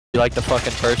You like the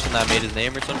fucking person that made his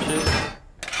name or some shit?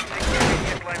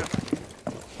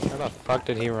 Where the fuck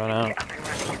did he run out?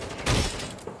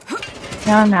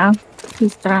 I don't know.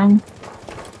 He's done.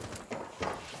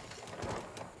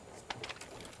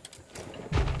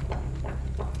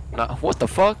 Nah, what the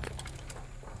fuck?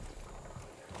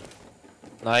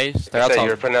 Nice. I said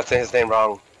you're pronouncing his name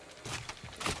wrong.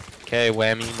 Okay,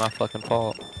 whammy, my fucking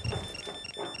fault.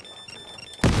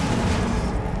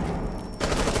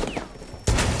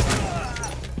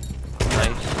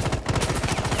 Nice.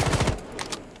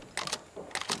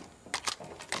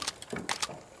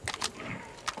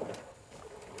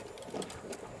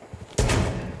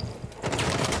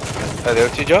 Are they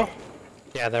with you, Joe?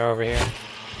 Yeah, they're over here.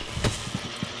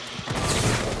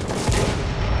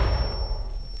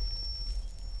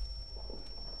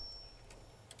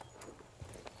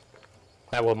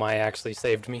 That Wamai actually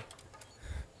saved me.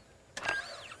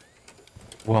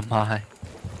 Well, my.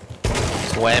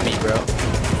 It's whammy, bro. What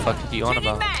the fuck are you on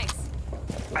about?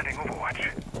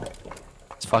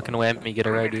 It's fucking whammy, get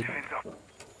it right, dude.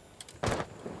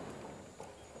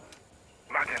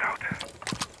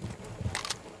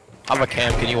 I'm a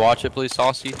cam, can you watch it please,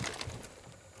 Saucy?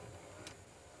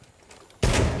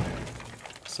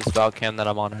 It's this Val cam that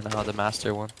I'm on right now, the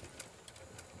master one.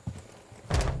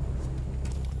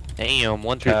 Damn,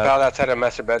 one Dude, tap. fouled outside of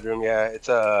master bedroom, yeah, it's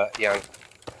young.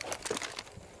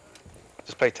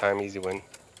 Just play time, easy win.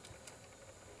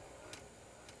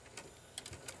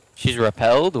 She's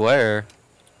repelled? Where?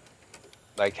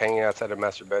 Like hanging outside of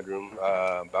master bedroom,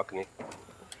 balcony.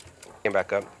 Came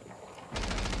back up.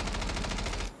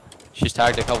 She's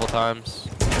tagged a couple times.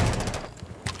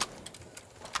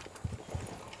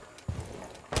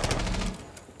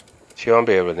 She won't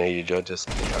be able to nail you, Joe, just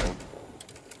in time.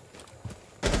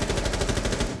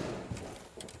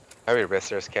 I would rest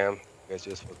their cam. You guys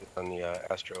just focus on the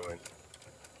Astro and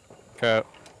Okay.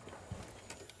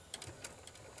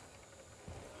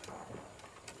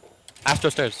 Astro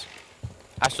stairs.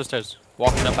 Astro stairs.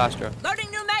 Walking up Astro.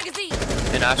 Loading new magazine.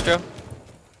 In Astro?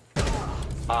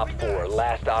 Op 4,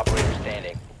 last operator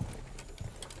standing.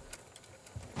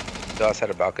 still outside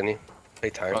of balcony. Play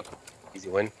time. Okay. Easy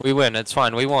win. We win, it's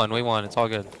fine. We won, it's all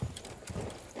good.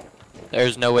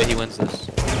 There's no way he wins this.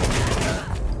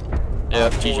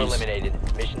 Yep, Op 4 GG's. eliminated.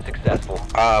 Mission successful.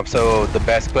 So the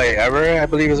best play ever, I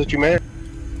believe is what you meant?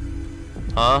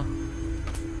 Huh?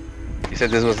 You said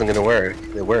this wasn't gonna work.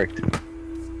 It worked.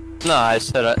 No, I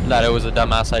said that it was a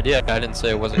dumbass idea. I didn't say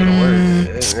it wasn't gonna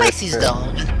work. Spicy's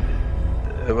dog.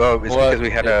 Well, it's What? because we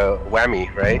had a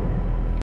whammy, right?